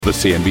The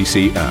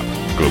CNBC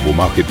app. Global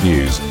market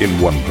news in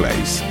one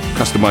place.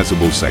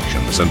 Customizable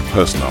sections and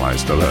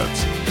personalized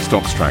alerts.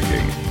 Stocks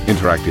tracking,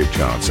 interactive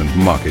charts and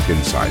market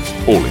insights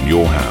all in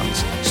your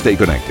hands. Stay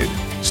connected.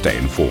 Stay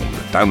informed.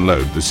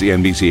 Download the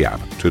CNBC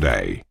app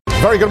today.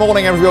 Very good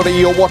morning, everybody.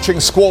 You're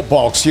watching Squawk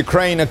Box.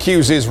 Ukraine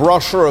accuses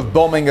Russia of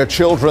bombing a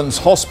children's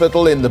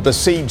hospital in the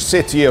besieged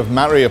city of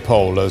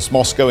Mariupol as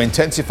Moscow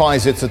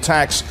intensifies its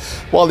attacks,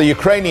 while the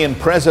Ukrainian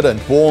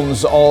president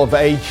warns of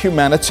a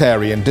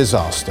humanitarian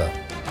disaster.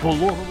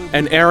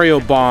 An aerial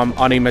bomb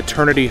on a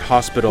maternity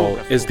hospital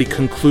is the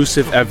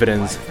conclusive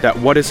evidence that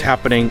what is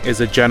happening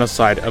is a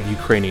genocide of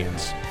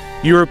Ukrainians.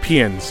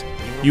 Europeans,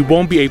 you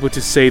won't be able to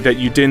say that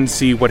you didn't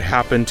see what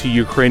happened to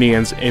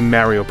Ukrainians in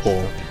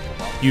Mariupol.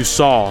 You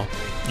saw,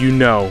 you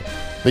know.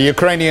 The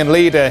Ukrainian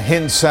leader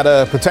hints at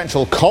a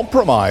potential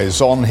compromise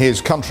on his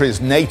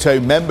country's NATO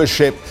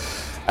membership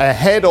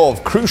ahead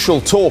of crucial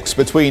talks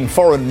between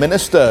Foreign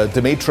Minister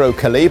Dmytro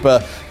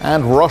Kuleba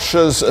and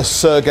Russia's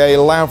Sergei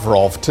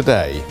Lavrov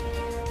today.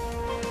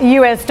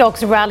 US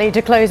stocks rallied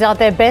to close out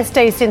their best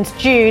day since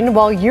June,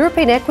 while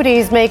European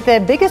equities make their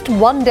biggest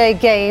one-day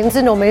gains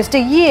in almost a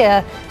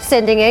year,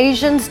 sending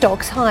Asian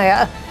stocks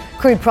higher.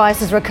 Crude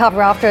prices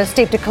recover after a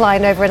steep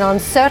decline over an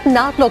uncertain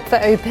outlook for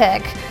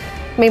OPEC.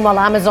 Meanwhile,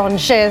 Amazon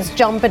shares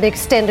jump in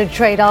extended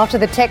trade after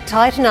the tech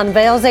titan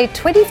unveils a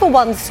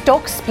 20-for-1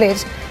 stock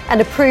split and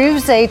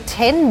approves a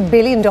 $10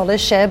 billion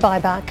share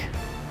buyback.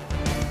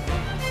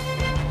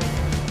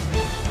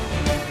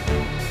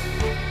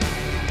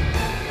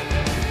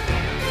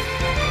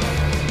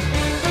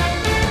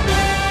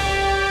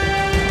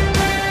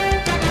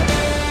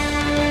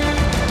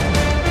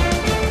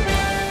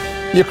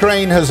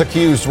 Ukraine has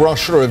accused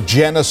Russia of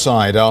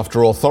genocide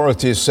after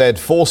authorities said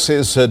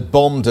forces had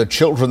bombed a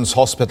children's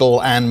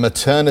hospital and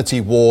maternity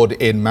ward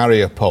in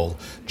Mariupol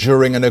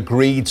during an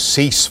agreed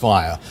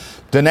ceasefire.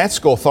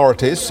 Donetsk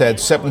authorities said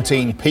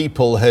 17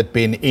 people had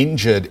been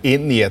injured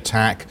in the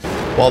attack,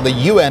 while the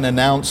UN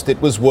announced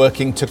it was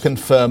working to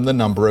confirm the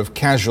number of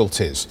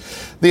casualties.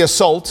 The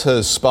assault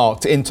has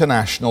sparked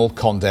international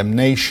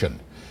condemnation.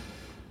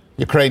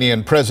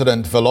 Ukrainian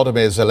President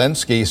Volodymyr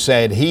Zelensky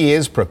said he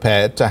is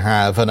prepared to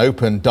have an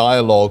open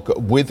dialogue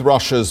with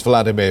Russia's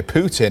Vladimir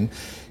Putin.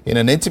 In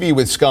an interview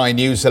with Sky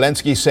News,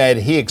 Zelensky said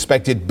he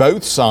expected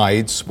both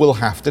sides will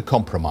have to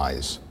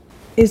compromise.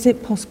 Is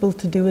it possible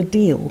to do a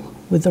deal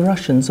with the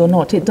Russians or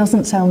not? It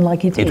doesn't sound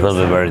like it is. It will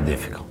be very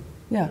difficult.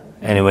 Yeah.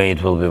 Anyway,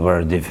 it will be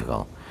very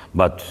difficult.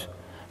 But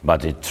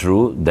it's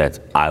true that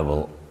I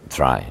will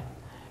try.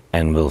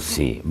 And we'll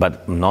see,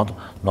 but not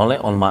only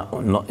on my.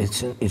 No,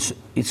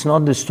 it's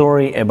not the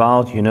story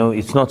about,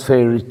 it's not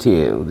fairy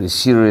tale. The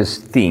serious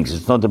things.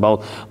 It's not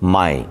about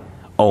my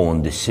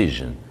own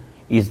decision.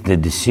 It's the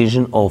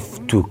decision of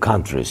two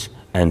countries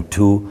and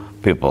two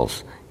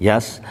peoples.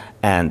 Yes,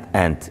 and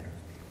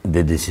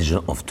the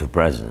decision of two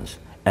presidents,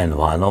 and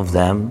one of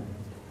them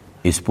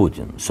is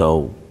Putin.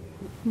 So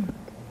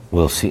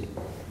we'll see.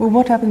 Well,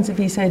 what happens if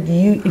he said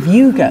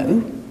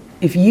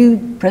if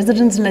you,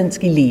 President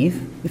Zelensky,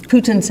 leave, if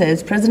Putin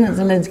says, President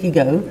Zelensky,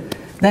 go,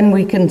 then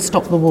we can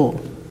stop the war?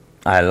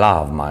 I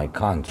love my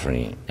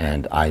country,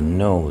 and I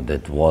know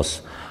that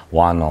was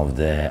one of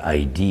the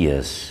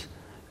ideas,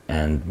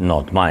 and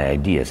not my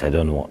ideas. I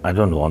don't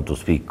want to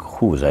speak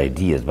whose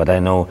ideas, but I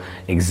know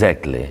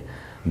exactly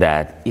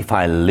that if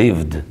I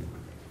lived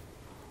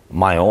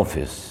my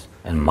office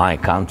and my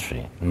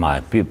country, my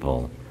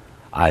people,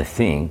 I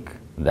think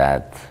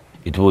that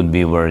it would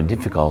be very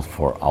difficult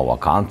for our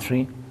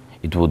country.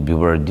 It would be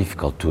very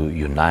difficult to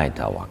unite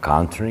our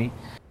country.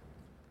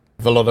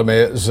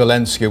 Volodymyr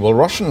Zelensky. Well,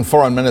 Russian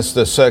Foreign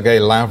Minister Sergei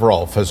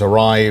Lavrov has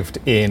arrived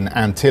in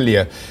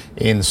Antalya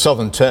in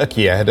southern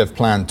Turkey ahead of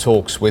planned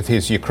talks with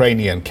his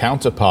Ukrainian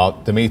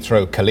counterpart,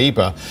 Dmytro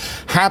Kuleba.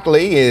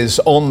 Hadley is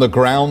on the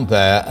ground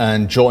there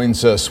and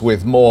joins us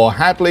with more.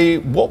 Hadley,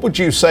 what would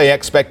you say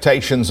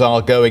expectations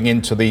are going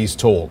into these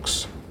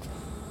talks?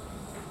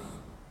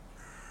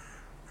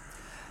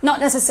 Not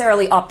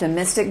necessarily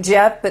optimistic,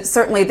 Jeff, but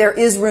certainly there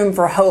is room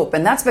for hope.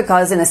 And that's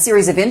because in a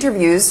series of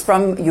interviews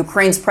from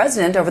Ukraine's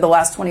president over the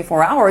last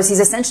 24 hours, he's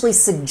essentially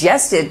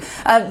suggested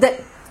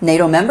that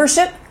NATO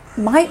membership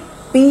might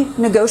be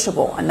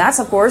negotiable. And that's,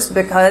 of course,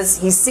 because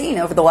he's seen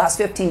over the last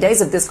 15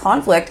 days of this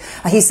conflict,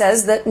 he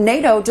says that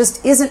NATO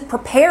just isn't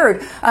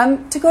prepared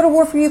to go to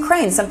war for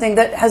Ukraine, something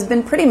that has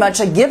been pretty much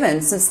a given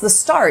since the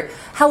start.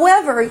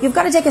 However, you've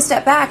got to take a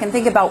step back and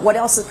think about what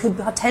else could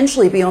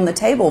potentially be on the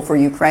table for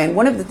Ukraine.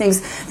 One of the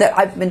things that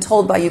I've been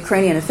told by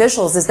Ukrainian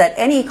officials is that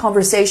any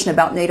conversation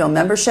about NATO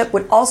membership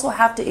would also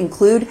have to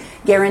include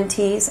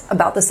guarantees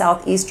about the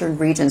southeastern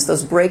regions,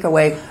 those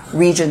breakaway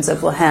regions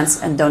of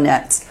Luhansk and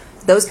Donetsk.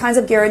 Those kinds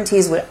of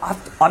guarantees would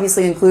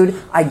obviously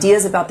include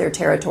ideas about their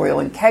territorial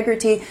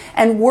integrity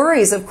and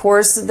worries, of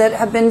course, that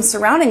have been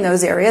surrounding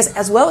those areas,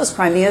 as well as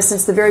Crimea,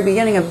 since the very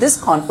beginning of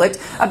this conflict,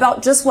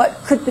 about just what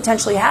could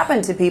potentially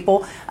happen to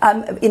people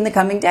in the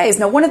coming days.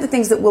 Now, one of the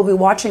things that we'll be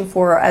watching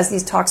for as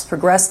these talks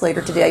progress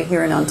later today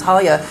here in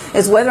Antalya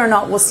is whether or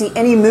not we'll see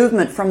any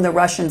movement from the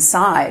Russian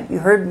side. You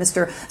heard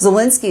Mr.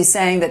 Zelensky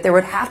saying that there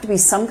would have to be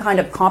some kind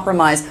of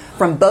compromise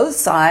from both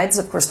sides.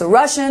 Of course, the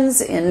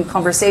Russians, in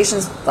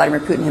conversations, Vladimir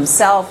Putin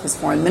himself, his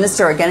foreign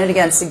minister, again and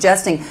again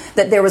suggesting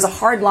that there was a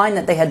hard line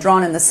that they had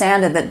drawn in the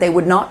sand and that they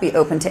would not be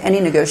open to any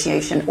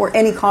negotiation or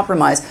any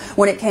compromise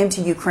when it came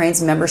to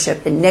Ukraine's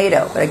membership in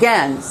NATO. But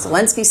again,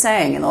 Zelensky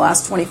saying in the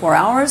last 24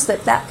 hours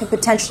that that could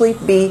potentially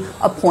be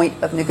a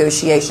point of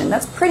negotiation.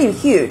 That's pretty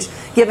huge,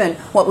 given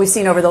what we've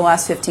seen over the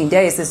last 15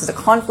 days. This is a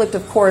conflict,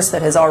 of course,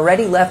 that has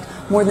already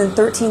left more than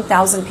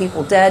 13,000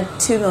 people dead,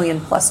 2 million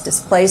plus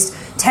displaced,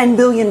 $10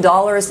 billion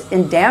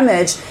in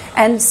damage,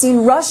 and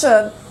seen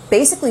Russia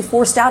basically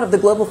forced out of the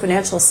global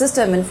financial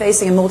system and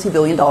facing a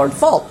multi-billion-dollar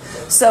default.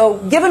 So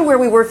given where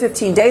we were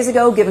 15 days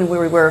ago, given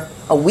where we were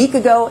a week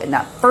ago in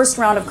that first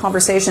round of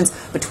conversations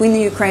between the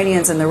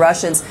Ukrainians and the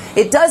Russians,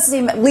 it does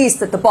seem at least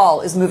that the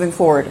ball is moving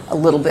forward a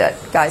little bit.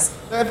 Guys?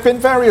 There have been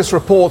various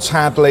reports,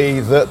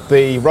 Hadley, that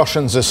the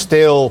Russians are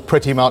still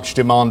pretty much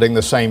demanding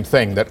the same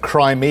thing, that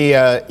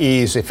Crimea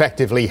is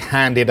effectively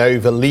handed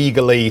over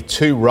legally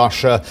to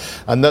Russia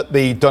and that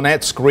the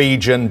Donetsk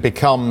region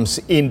becomes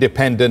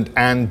independent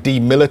and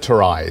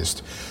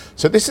demilitarized.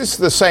 So this is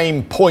the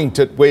same point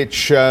at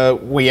which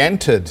we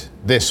entered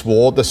this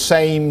war, the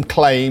same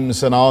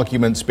claims and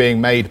arguments being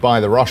made by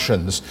the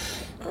Russians.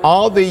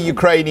 Are the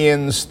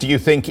Ukrainians, do you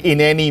think, in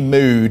any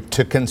mood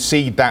to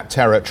concede that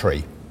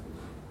territory?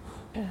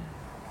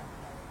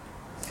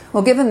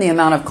 Well, given the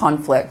amount of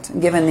conflict,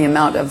 given the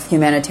amount of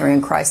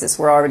humanitarian crisis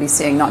we're already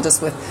seeing, not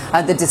just with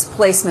the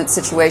displacement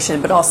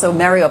situation, but also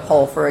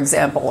Mariupol, for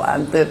example,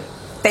 the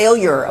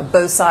failure of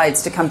both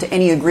sides to come to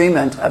any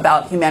agreement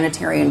about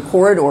humanitarian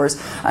corridors,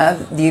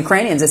 the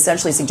Ukrainians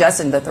essentially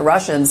suggesting that the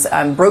Russians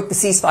broke the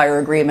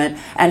ceasefire agreement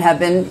and have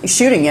been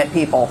shooting at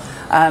people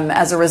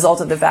as a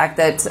result of the fact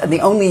that the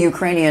only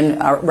Ukrainian,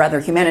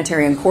 rather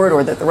humanitarian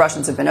corridor that the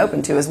Russians have been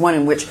open to is one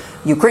in which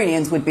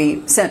Ukrainians would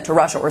be sent to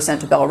Russia or sent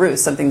to Belarus,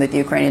 something that the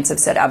Ukrainians have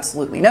said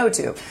absolutely no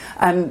to.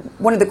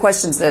 One of the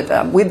questions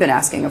that we've been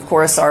asking, of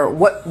course, are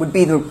what would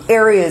be the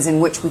areas in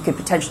which we could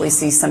potentially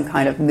see some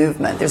kind of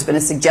movement. There's been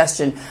a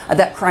suggestion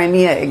that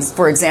Crimea,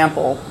 for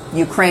example,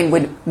 Ukraine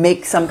would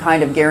make some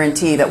kind of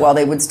guarantee that while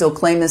they would still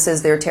claim this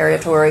as their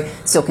territory,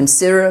 still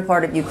consider it a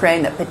part of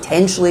Ukraine, that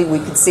potentially we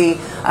could see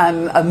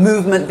a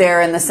movement there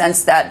in the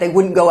sense that they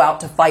wouldn't go out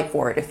to fight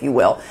for it, if you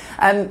will,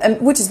 and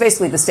which is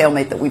basically the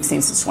stalemate that we've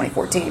seen since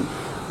 2014.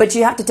 But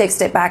you have to take a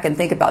step back and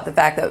think about the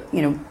fact that,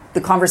 you know,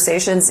 the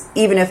conversations,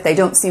 even if they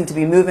don't seem to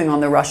be moving on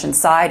the Russian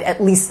side,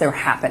 at least they're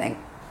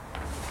happening.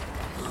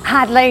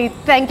 Hadley,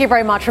 thank you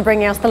very much for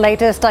bringing us the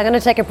latest. I'm going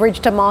to take a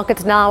bridge to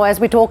markets now as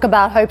we talk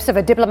about hopes of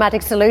a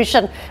diplomatic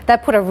solution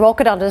that put a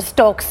rocket under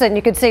stocks, and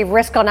you can see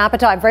risk on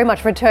appetite very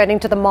much returning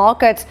to the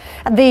markets.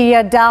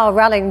 The Dow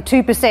rallying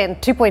 2%,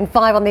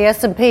 2.5 on the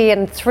S&P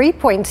and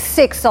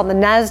 3.6 on the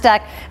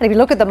Nasdaq. And if you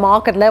look at the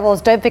market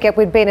levels, don't forget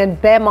we've been in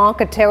bear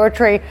market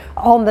territory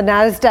on the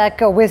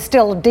Nasdaq. We're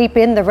still deep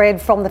in the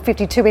red from the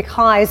 52-week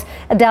highs,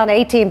 down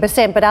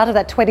 18%, but out of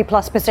that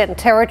 20+%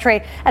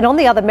 territory. And on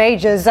the other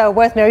majors,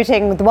 worth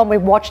noting, the one we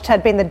watched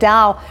had been the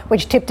Dow,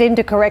 which tipped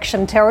into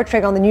correction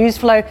territory on the news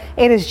flow.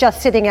 It is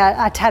just sitting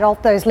a tad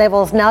off those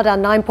levels, now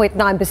down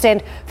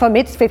 9.9% from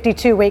its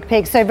 52-week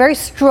peak. So very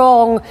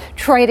strong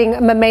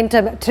trading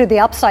momentum to the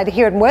upside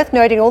here. And worth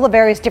noting all the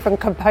various different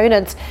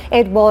components.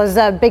 It was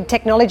big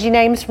technology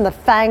names from the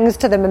FANGs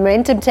to the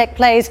momentum tech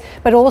plays,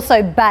 but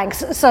also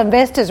banks. So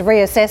investors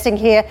reassessing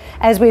here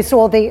as we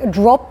saw the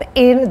drop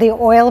in the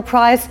oil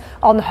price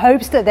on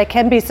hopes that there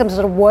can be some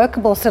sort of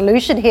workable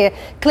solution here.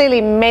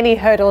 Clearly many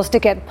hurdles to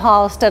get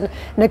past, and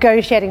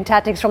negotiating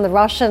tactics from the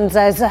Russians,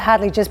 as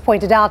Hadley just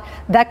pointed out,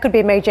 that could be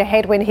a major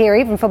headwind here,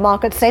 even for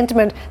market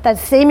sentiment that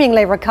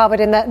seemingly recovered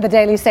in the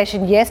daily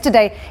session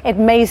yesterday. It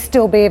may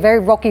still be a very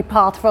rocky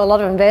path for a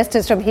lot of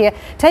investors from here.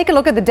 Take a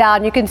look at the Dow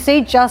and you can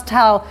see just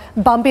how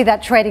bumpy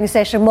that trading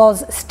session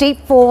was.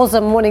 Steep falls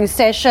in morning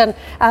session,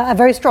 a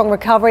very strong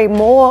recovery,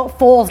 more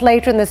falls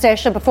later in the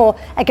session before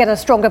again a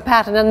stronger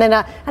pattern, and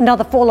then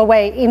another fall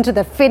away into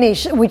the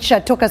finish, which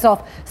took us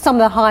off some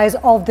of the highs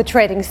of the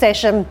trading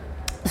session.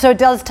 So it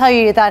does tell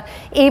you that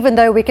even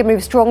though we can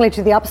move strongly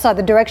to the upside,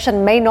 the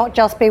direction may not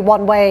just be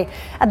one way.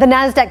 At the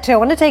Nasdaq too, I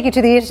want to take you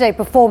to the year-to-date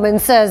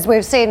performance, as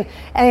we've seen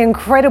an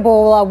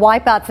incredible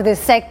wipeout for this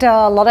sector.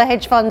 A lot of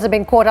hedge funds have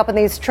been caught up in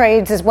these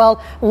trades as well.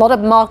 A lot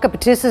of market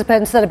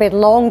participants that have been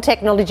long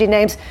technology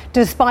names,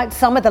 despite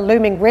some of the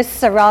looming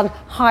risks around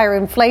higher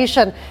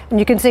inflation. And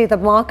you can see the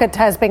market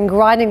has been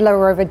grinding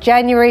lower over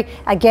January,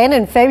 again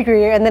in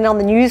February, and then on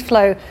the news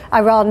flow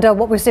around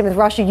what we've seen with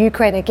Russia,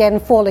 Ukraine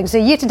again falling. So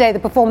year-to-date, the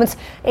performance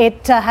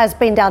It has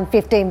been down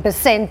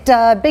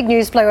 15%. Big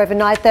news flow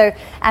overnight, though,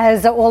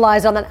 as all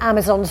eyes on an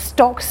Amazon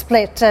stock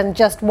split and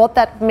just what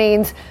that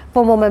means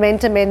for more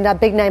momentum in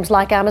big names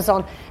like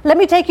Amazon. Let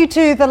me take you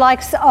to the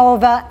likes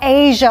of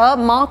Asia.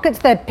 Markets,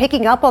 they're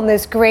picking up on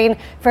this green.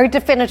 Very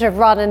definitive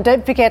run. And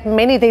don't forget,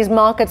 many of these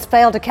markets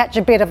failed to catch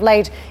a bit of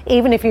late,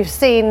 even if you've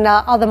seen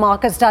other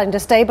markets starting to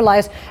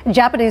stabilize.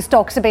 Japanese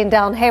stocks have been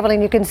down heavily,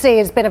 and you can see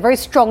it's been a very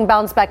strong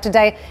bounce back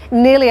today,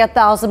 nearly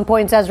 1,000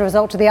 points as a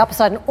result of the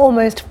upside and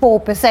almost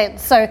 4%.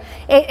 So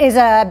it is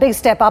a big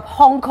step up.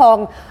 Hong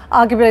Kong,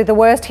 arguably the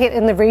worst hit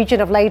in the region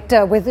of late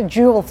with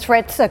dual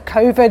threats,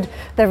 COVID,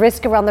 the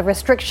risk around the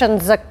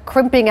restrictions,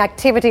 crimping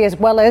activity, as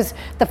well as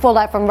the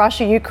fallout from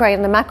Russia,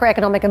 Ukraine, and the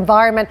macroeconomic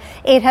environment.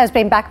 It has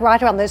been back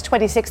right around those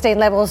 2016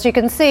 levels. You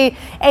can see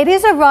it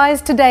is a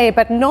rise today,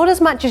 but not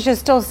as much as you're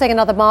still seeing in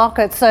other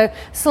markets. So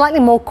slightly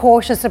more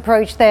cautious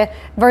approach there.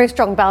 Very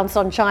strong bounce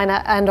on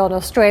China and on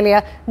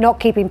Australia, not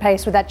keeping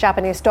pace with that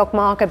Japanese stock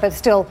market, but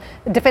still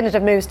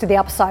definitive moves to the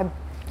upside.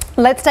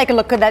 Let's take a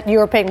look at that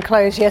European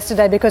close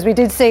yesterday, because we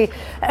did see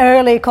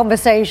early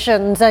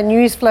conversations and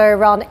news flow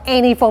around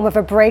any form of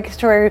a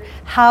breakthrough,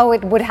 how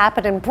it would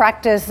happen in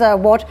practice,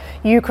 what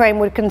Ukraine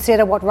would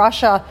consider, what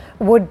Russia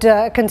would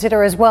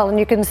consider as well. And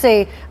you can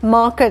see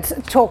markets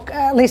took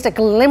at least a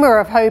glimmer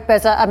of hope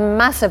as a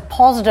massive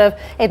positive.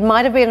 It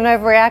might have been an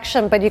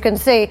overreaction, but you can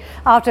see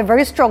after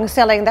very strong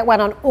selling that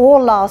went on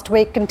all last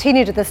week,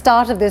 continued at the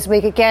start of this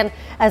week again,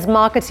 as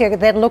markets here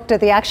then looked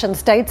at the action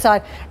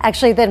stateside,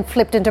 actually then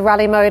flipped into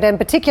rally mode. And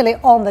particularly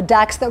on the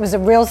DAX, that was a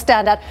real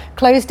standout,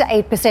 close to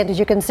 8%, as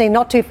you can see,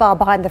 not too far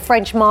behind the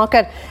French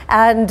market.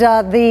 And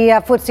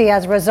the FTSE,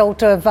 as a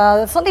result of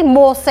slightly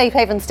more safe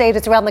haven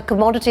status around the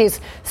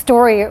commodities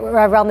story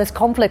around this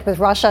conflict with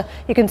Russia,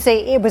 you can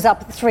see it was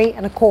up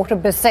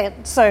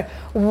 3.25%. So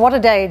what a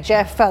day,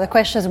 Jeff. The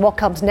question is, what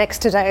comes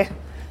next today?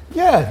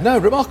 Yeah, no,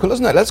 remarkable,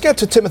 isn't it? Let's get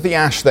to Timothy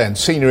Ash then,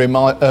 Senior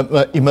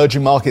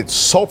Emerging Markets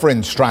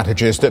Sovereign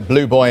Strategist at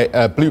Blue Bay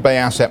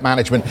Asset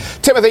Management.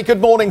 Timothy, good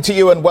morning to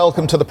you and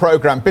welcome to the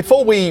programme.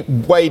 Before we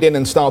wade in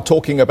and start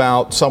talking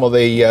about some of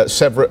the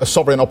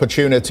sovereign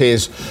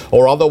opportunities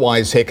or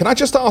otherwise here, can I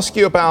just ask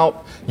you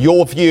about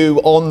your view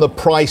on the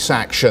price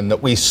action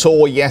that we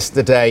saw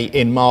yesterday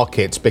in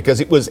markets? Because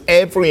it was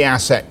every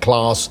asset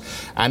class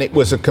and it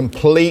was a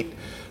complete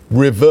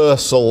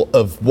reversal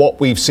of what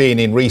we've seen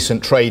in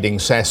recent trading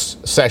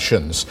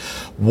sessions.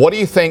 What do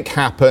you think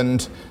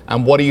happened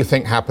and what do you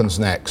think happens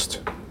next?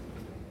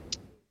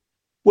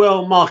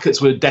 Well, markets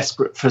were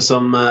desperate for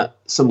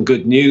some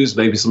good news,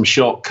 maybe some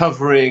short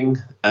covering,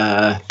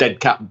 dead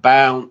cat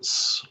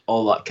bounce,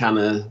 all that kind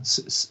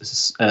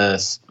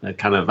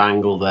of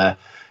angle there.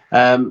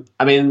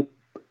 I mean,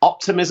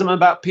 optimism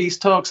about peace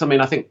talks. I mean,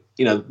 I think,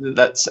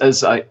 that's,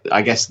 as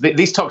I guess,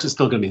 these talks are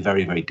still going to be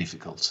very, very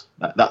difficult.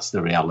 That's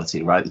the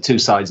reality, right? The two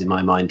sides, in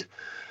my mind,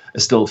 are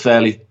still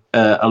fairly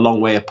a long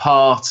way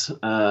apart.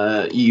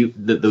 There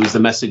was the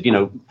message,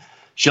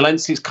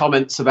 Zelensky's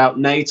comments about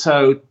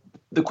NATO.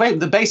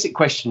 The basic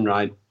question,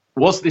 right,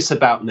 was this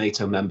about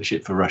NATO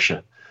membership for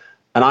Russia?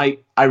 And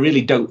I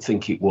really don't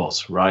think it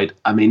was, right?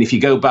 I mean, if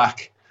you go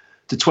back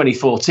to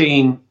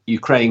 2014,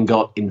 Ukraine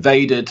got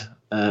invaded,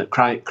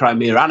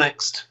 Crimea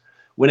annexed,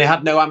 when it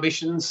had no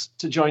ambitions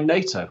to join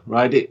NATO,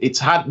 right? It's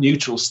had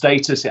neutral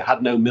status, it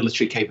had no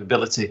military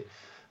capability,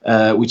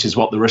 which is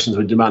what the Russians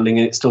were demanding,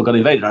 and it still got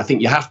invaded. I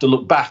think you have to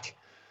look back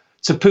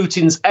to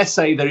Putin's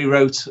essay that he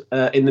wrote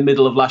in the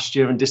middle of last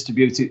year and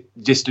distributed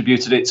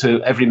it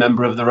to every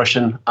member of the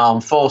Russian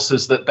armed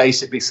forces, that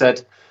basically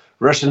said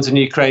Russians and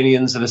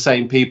Ukrainians are the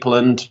same people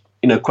and,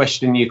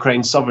 questioning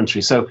Ukraine's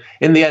sovereignty. So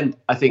in the end,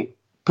 I think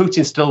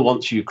Putin still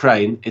wants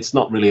Ukraine. It's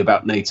not really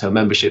about NATO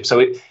membership. So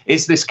it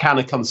is this kind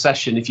of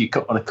concession, if you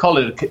want to call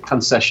it a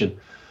concession,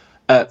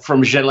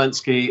 from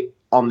Zelensky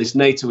on this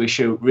NATO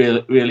issue,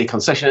 really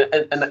concession.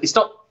 And it's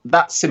not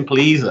that simple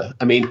either.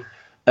 I mean,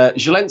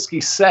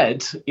 Zelensky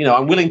said,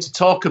 I'm willing to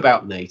talk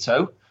about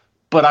NATO,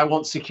 but I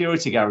want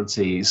security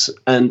guarantees.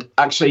 And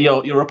actually,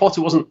 your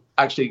reporter wasn't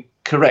actually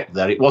correct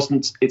there.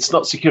 It's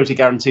not security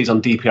guarantees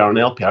on DPR and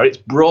LPR. It's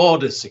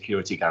broader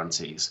security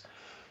guarantees.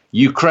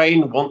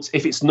 Ukraine wants,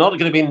 if it's not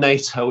going to be in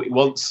NATO, it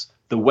wants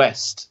the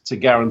West to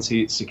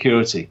guarantee its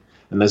security.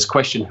 And there's a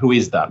question, who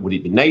is that? Would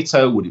it be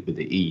NATO? Would it be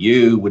the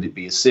EU? Would it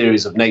be a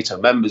series of NATO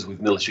members with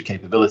military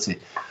capability?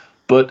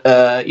 But,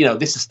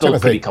 this is still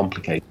Timothy, pretty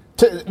complicated.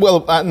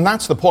 Well, and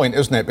that's the point,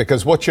 isn't it?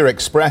 Because what you're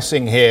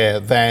expressing here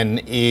then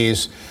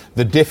is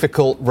the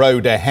difficult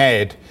road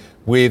ahead,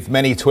 with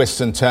many twists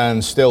and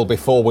turns still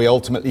before we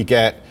ultimately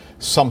get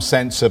some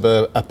sense of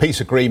a peace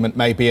agreement,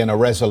 maybe, and a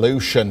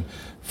resolution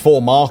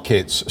for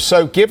markets.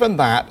 So given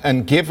that,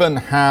 and given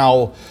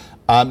how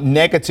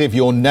negative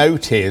your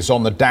note is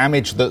on the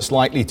damage that's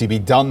likely to be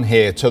done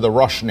here to the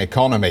Russian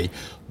economy,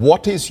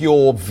 what is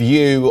your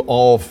view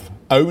of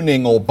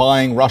owning or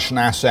buying Russian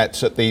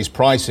assets at these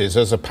prices,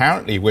 as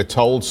apparently we're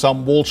told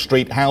some Wall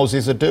Street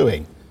houses are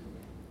doing?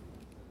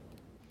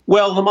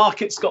 Well, the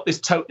market's got this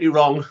totally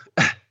wrong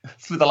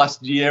for the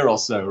last year or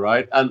so,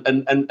 right?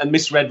 And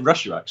misread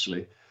Russia,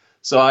 actually.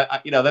 So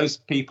those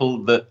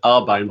people that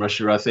are buying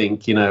Russia, I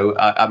think,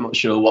 I'm not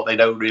sure what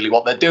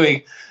they're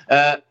doing.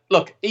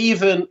 Look,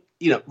 even,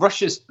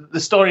 the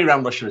story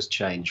around Russia has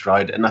changed,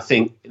 right? And I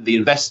think the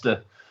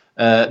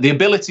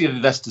ability of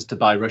investors to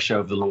buy Russia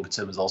over the longer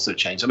term has also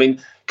changed. I mean,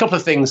 a couple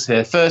of things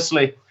here.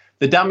 Firstly,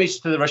 the damage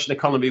to the Russian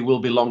economy will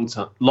be long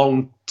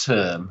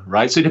term,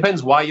 right? So it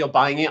depends why you're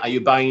buying it. Are you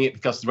buying it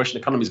because the Russian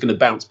economy is going to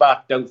bounce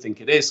back? Don't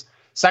think it is.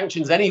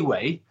 Sanctions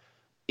anyway,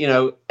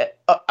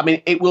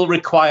 it will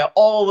require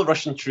all the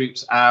Russian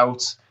troops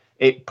out.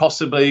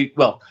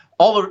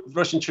 All the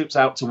Russian troops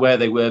out to where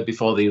they were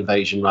before the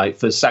invasion, right?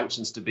 For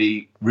sanctions to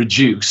be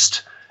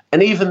reduced.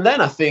 And even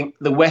then, I think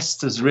the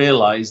West has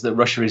realized that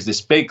Russia is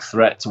this big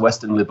threat to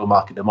Western liberal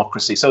market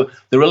democracy. So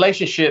the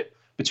relationship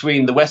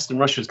between the West and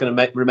Russia is going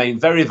to remain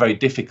very, very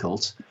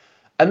difficult.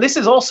 And this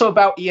is also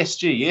about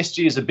ESG.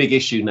 ESG is a big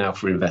issue now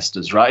for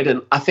investors, right?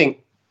 And I think,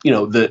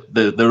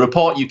 the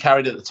report you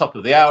carried at the top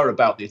of the hour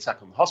about the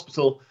attack on the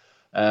hospital,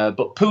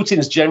 but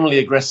Putin's generally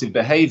aggressive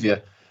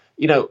behavior,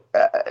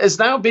 has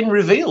now been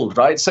revealed,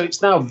 right? So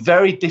it's now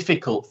very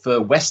difficult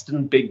for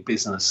Western big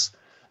business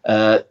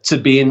to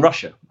be in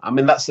Russia. I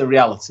mean, that's the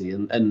reality.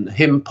 And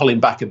him pulling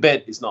back a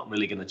bit is not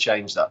really going to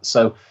change that.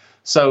 So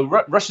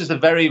Russia's a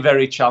very,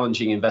 very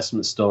challenging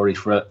investment story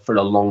for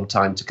a long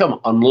time to come,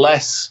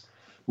 unless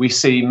we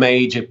see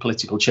major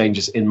political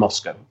changes in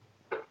Moscow.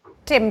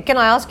 Tim, can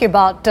I ask you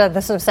about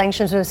the sort of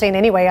sanctions we've seen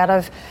anyway out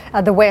of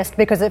the West,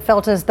 because it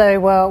felt as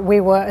though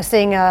we were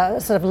seeing a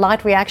sort of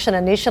light reaction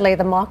initially.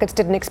 The markets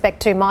didn't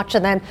expect too much,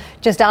 and then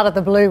just out of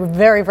the blue,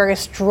 very, very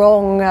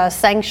strong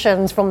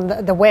sanctions from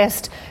the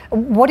West.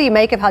 What do you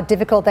make of how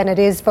difficult then it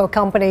is for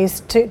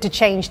companies to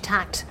change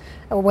tact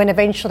when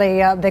eventually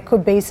there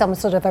could be some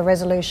sort of a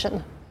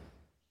resolution?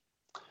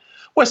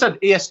 Well, I said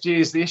ESG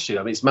is the issue.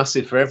 I mean, it's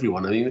massive for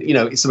everyone. I mean,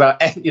 it's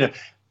about,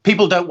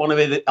 people don't want to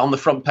be on the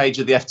front page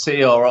of the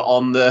FT or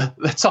on the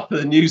top of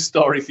the news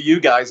story for you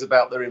guys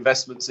about their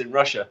investments in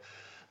Russia.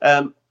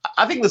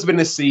 I think there's been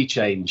a sea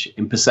change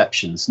in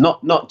perceptions,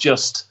 not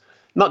just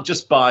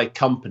by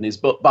companies,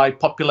 but by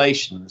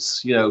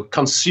populations,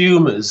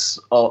 consumers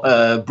or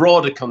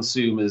broader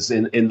consumers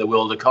in the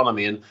world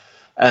economy.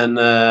 And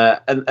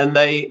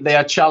they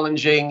are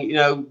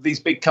challenging, these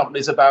big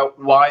companies about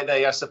why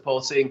they are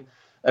supporting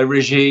a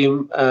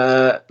regime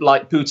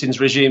like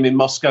Putin's regime in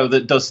Moscow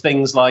that does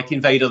things like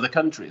invade other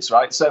countries,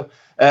 right? So,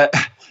 a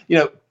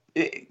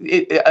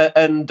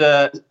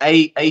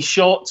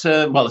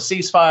short-term, a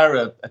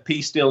ceasefire, a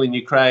peace deal in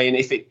Ukraine,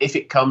 if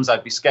it comes,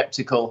 I'd be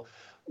skeptical,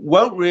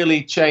 won't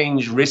really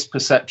change risk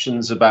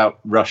perceptions about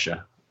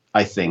Russia.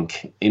 I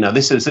think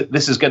this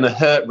is going to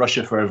hurt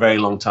Russia for a very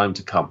long time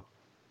to come.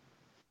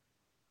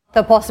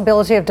 The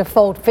possibility of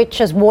default.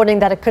 Fitch is warning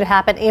that it could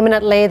happen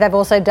imminently. They've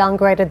also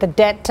downgraded the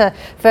debt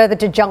further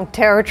to junk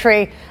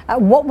territory.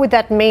 What would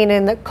that mean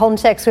in the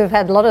context? We've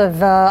had a lot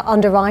of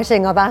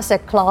underwriting of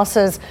asset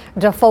classes.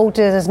 Default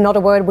is not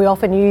a word we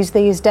often use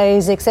these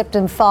days, except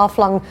in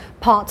far-flung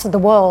parts of the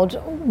world.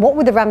 What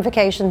would the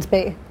ramifications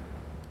be?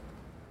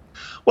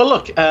 Well,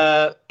 look,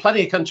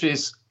 plenty of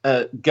countries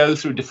go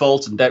through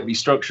default and debt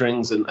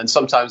restructurings, and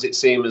sometimes it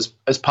seems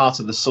as part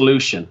of the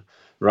solution.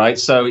 Right,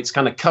 so it's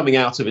kind of coming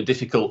out of a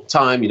difficult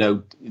time.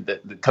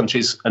 The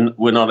countries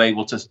were not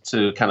able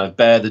to kind of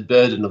bear the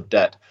burden of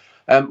debt.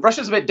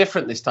 Russia's a bit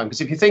different this time,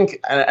 because if you think,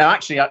 and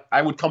actually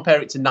I would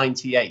compare it to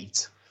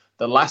 '98,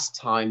 the last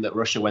time that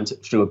Russia went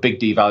through a big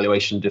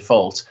devaluation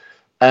default.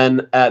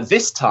 And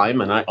this time,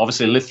 and I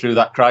obviously lived through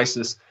that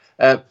crisis,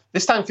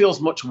 this time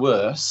feels much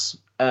worse.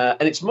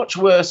 And it's much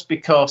worse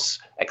because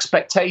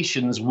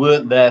expectations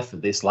weren't there for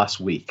this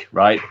last week,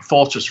 right?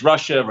 Fortress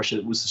Russia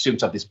was assumed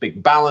to have this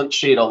big balance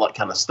sheet, all that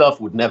kind of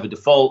stuff, would never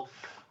default.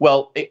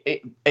 Well,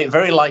 it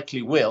very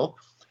likely will.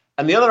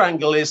 And the other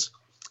angle is,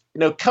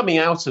 coming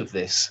out of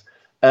this,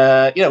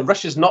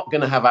 Russia's not going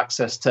to have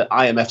access to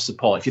IMF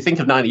support. If you think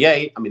of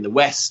 '98, I mean, the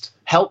West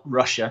helped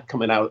Russia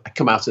come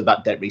out of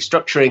that debt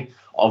restructuring.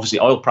 Obviously,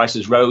 oil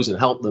prices rose and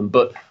helped them,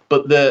 but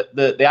the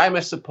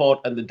IMF support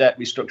and the debt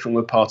restructuring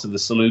were part of the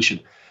solution.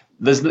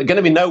 There's going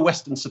to be no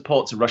Western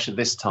support to Russia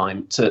this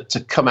time to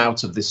come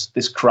out of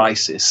this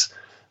crisis.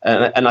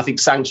 And I think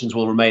sanctions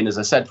will remain, as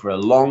I said, for a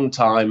long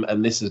time.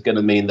 And this is going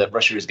to mean that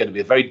Russia is going to be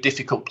a very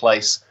difficult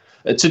place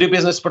to do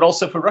business, but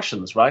also for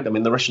Russians, right? I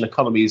mean, the Russian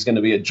economy is going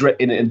to be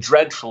in a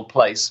dreadful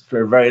place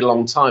for a very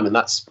long time. And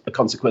that's a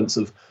consequence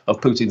of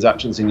Putin's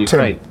actions in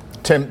Ukraine.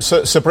 Tim,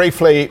 so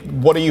briefly,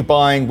 what are you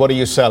buying? What are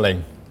you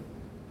selling?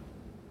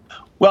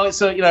 Well,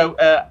 it's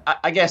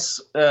I guess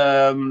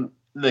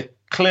the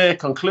clear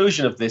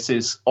conclusion of this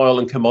is oil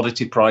and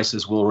commodity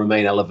prices will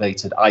remain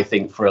elevated, I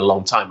think, for a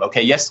long time.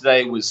 Okay,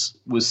 yesterday was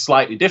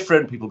slightly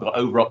different. People got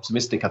over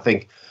optimistic, I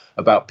think,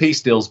 about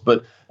peace deals,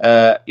 but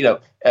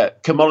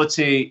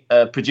commodity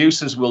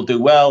producers will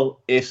do well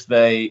if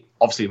they,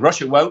 obviously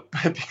Russia won't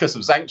because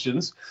of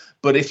sanctions,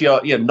 but if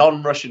you're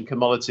non-Russian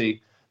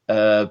commodity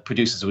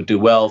producers would do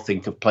well.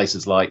 Think of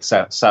places like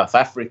South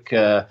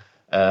Africa,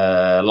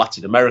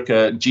 Latin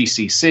America,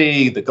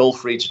 GCC, the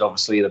Gulf region,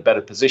 obviously in a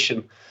better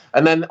position.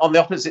 And then on the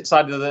opposite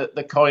side of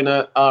the coin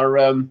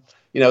are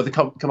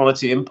the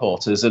commodity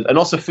importers and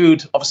also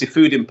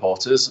food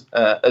importers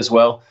as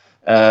well.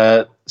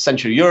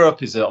 Central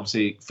Europe is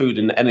obviously food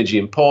and energy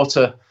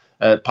importer,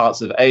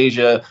 parts of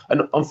Asia,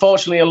 and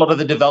unfortunately a lot of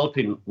the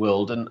developing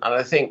world. And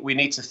I think we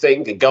need to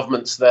think, and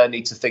governments there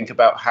need to think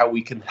about how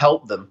we can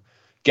help them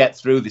get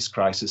through this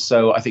crisis.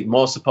 So I think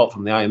more support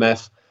from the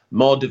IMF,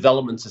 more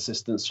development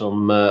assistance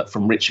from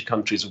richer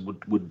countries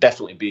would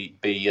definitely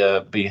be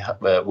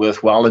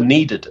worthwhile and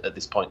needed at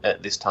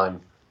this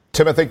time.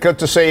 Timothy, good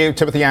to see you.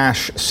 Timothy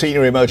Ash,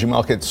 Senior Emerging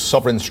Markets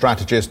Sovereign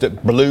Strategist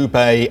at Blue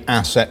Bay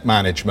Asset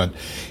Management.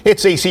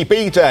 It's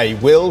ECB Day.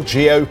 Will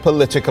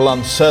geopolitical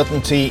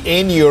uncertainty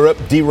in Europe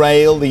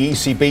derail the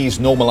ECB's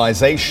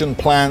normalisation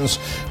plans?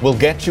 We'll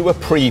get you a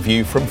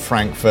preview from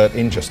Frankfurt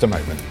in just a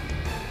moment.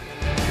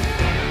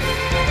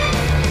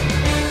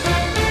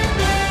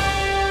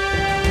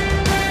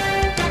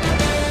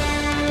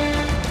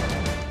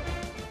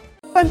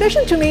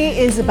 Ambition to me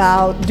is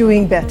about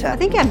doing better. I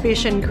think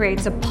ambition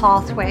creates a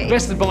pathway. The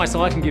best advice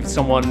I can give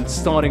someone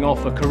starting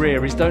off a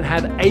career is don't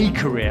have a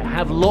career,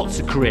 have lots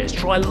of careers,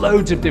 try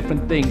loads of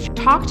different things.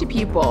 Talk to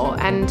people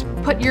and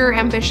put your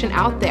ambition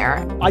out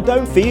there. I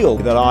don't feel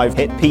that I've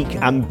hit peak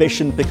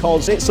ambition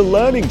because it's a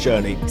learning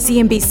journey.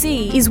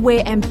 CNBC is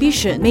where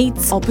ambition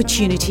meets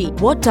opportunity.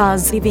 What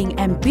does living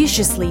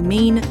ambitiously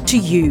mean to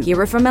you?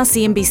 Hear it from our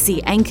CNBC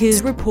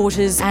anchors,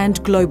 reporters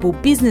and global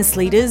business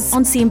leaders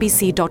on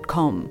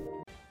CNBC.com.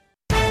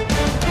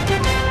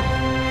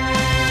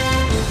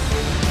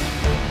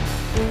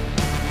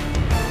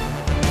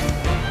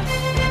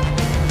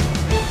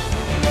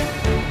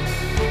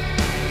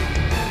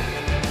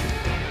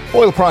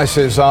 Oil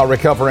prices are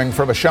recovering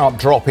from a sharp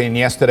drop in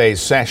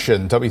yesterday's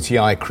session.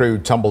 WTI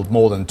crude tumbled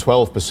more than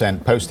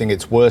 12%, posting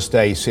its worst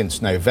day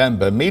since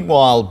November.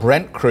 Meanwhile,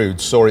 Brent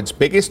crude saw its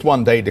biggest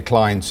one-day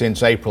decline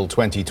since April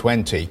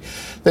 2020.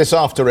 This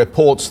after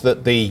reports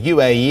that the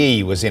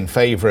UAE was in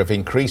favour of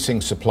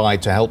increasing supply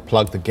to help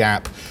plug the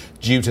gap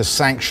due to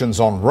sanctions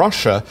on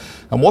Russia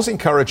and was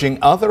encouraging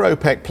other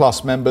OPEC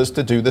Plus members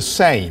to do the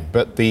same.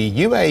 But the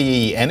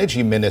UAE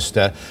Energy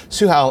Minister,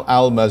 Suhail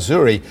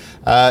al-Mazroui,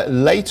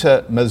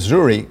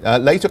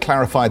 later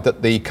clarified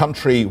that the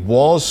country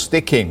was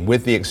sticking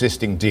with the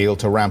existing deal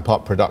to ramp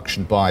up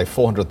production by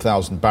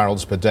 400,000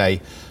 barrels per day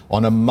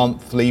on a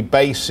monthly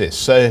basis.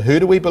 So who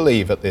do we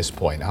believe at this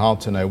point?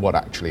 Hard to know what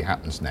actually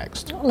happens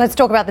next. Let's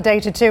talk about the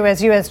data too,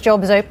 as US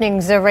jobs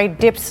openings rate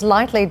dipped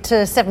slightly to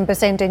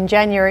 7% in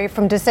January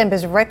from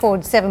December's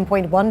record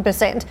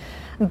 7.1%.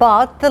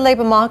 But the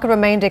labour market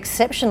remained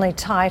exceptionally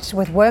tight,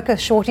 with worker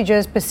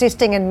shortages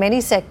persisting in many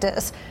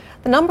sectors.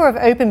 The number of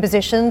open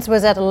positions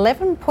was at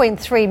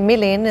 11.3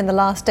 million in the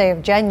last day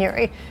of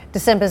January.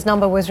 December's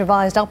number was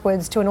revised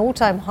upwards to an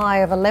all-time high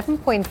of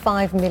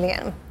 11.5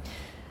 million.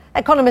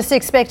 Economists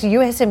expect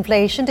US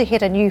inflation to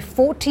hit a new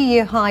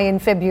 40-year high in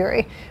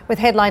February, with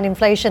headline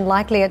inflation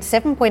likely at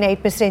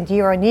 7.8%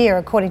 year-on-year,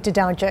 according to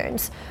Dow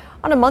Jones.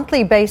 On a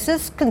monthly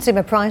basis,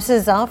 consumer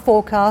prices are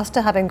forecast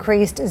to have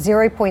increased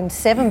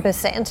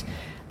 0.7%.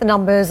 The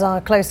numbers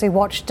are closely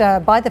watched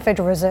by the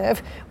Federal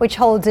Reserve, which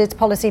holds its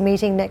policy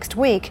meeting next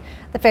week.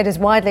 The Fed is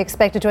widely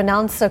expected to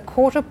announce a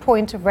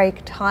quarter-point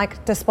rate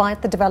hike,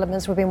 despite the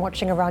developments we've been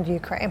watching around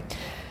Ukraine.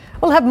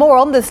 We'll have more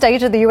on the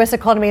state of the US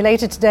economy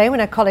later today when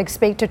our colleagues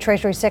speak to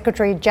Treasury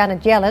Secretary Janet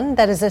Yellen.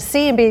 That is a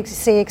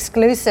CNBC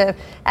exclusive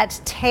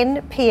at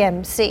 10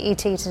 p.m. CET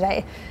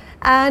today.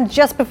 And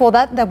just before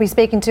that, they'll be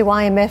speaking to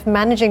IMF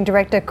Managing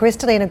Director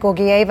Kristalina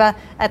Georgieva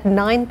at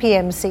 9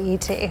 p.m.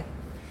 CET.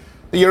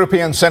 The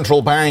European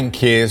Central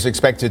Bank is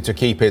expected to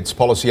keep its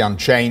policy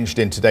unchanged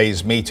in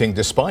today's meeting,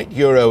 despite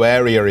euro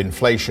area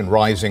inflation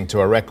rising to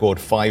a record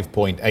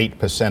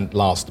 5.8%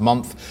 last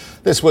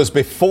month. This was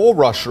before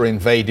Russia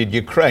invaded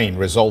Ukraine,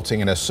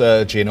 resulting in a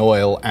surge in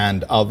oil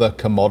and other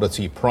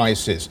commodity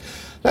prices.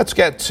 Let's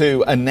get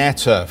to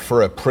Annetta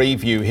for a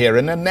preview here.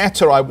 And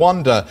Annetta, I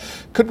wonder,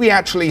 could we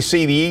actually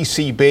see the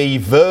ECB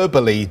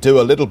verbally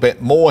do a little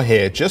bit more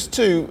here, just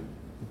to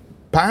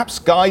perhaps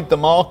guide the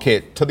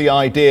market to the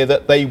idea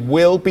that they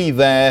will be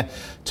there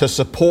to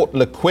support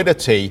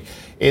liquidity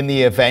in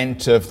the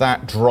event of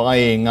that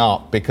drying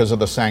up because of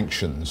the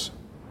sanctions?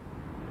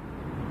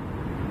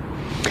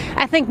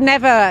 I think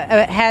never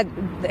had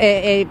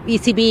a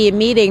ECB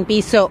meeting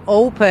be so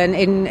open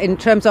in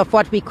terms of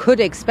what we could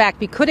expect.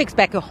 We could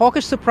expect a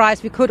hawkish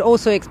surprise. We could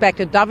also expect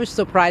a dovish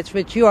surprise,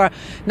 which you are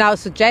now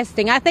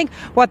suggesting. I think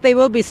what they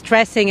will be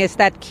stressing is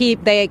that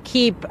they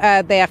keep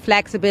their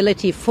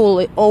flexibility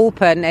fully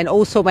open, and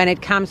also when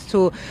it comes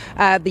to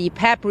the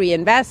PEP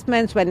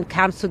reinvestments, when it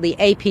comes to the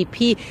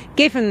APP,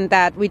 given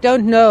that we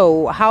don't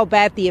know how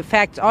bad the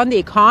effects on the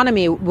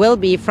economy will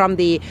be from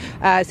the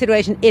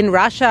situation in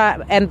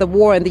Russia and the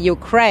war in the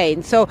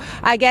Ukraine. So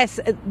I guess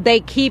they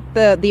keep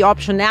the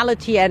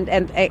optionality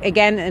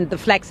and the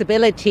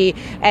flexibility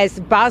as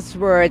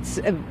buzzwords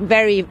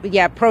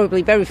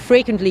probably very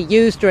frequently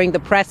used during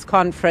the press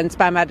conference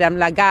by Madame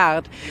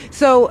Lagarde.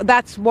 So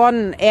that's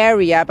one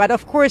area. But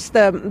of course,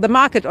 the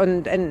market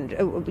and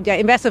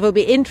investors will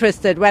be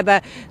interested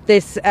whether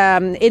this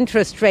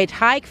interest rate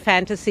hike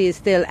fantasy is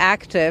still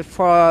active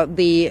for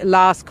the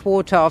last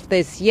quarter of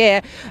this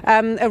year.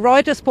 A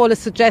Reuters poll is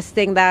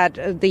suggesting that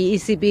the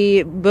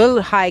ECB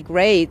will hike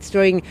rates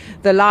during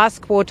the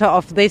last quarter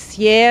of this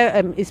year,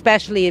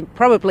 especially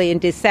probably in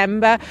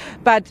December.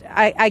 But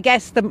I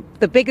guess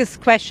the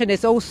biggest question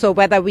is also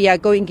whether we are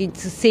going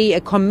to see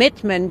a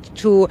commitment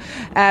to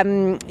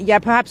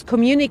perhaps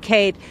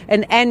communicate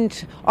an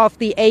end of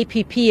the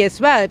APP as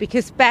well,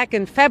 because back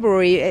in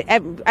February,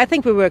 I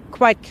think we were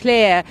quite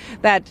clear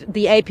that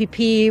the APP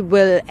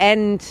will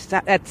end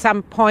at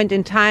some point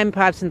in time,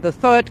 perhaps in the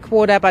third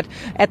quarter, but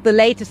at the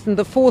latest in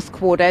the fourth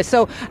quarter.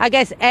 So I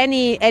guess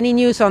any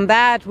news on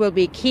that will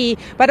be key.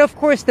 But of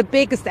course, the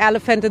biggest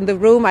elephant in the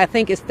room, I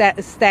think, is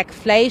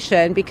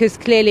stagflation, because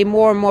clearly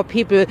more and more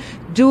people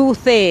do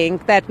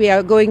think that we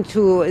are going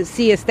to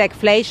see a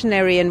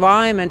stagflationary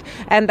environment,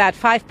 and that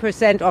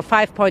 5% or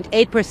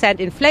 5.8%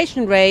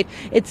 inflation rate,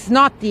 it's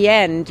not the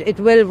end. It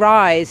will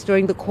rise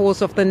during the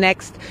course of the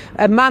next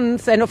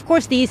months. And of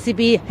course, the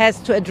ECB has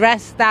to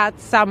address that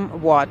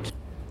somewhat.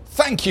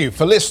 Thank you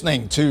for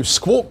listening to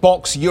Squawk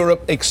Box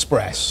Europe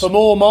Express. For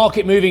more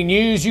market-moving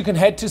news, you can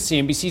head to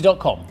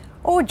cnbc.com.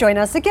 Or join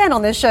us again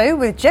on the show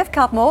with Jeff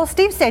Cutmore,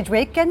 Steve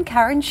Sedgwick and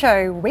Karen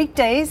Cho,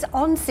 weekdays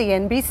on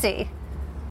CNBC.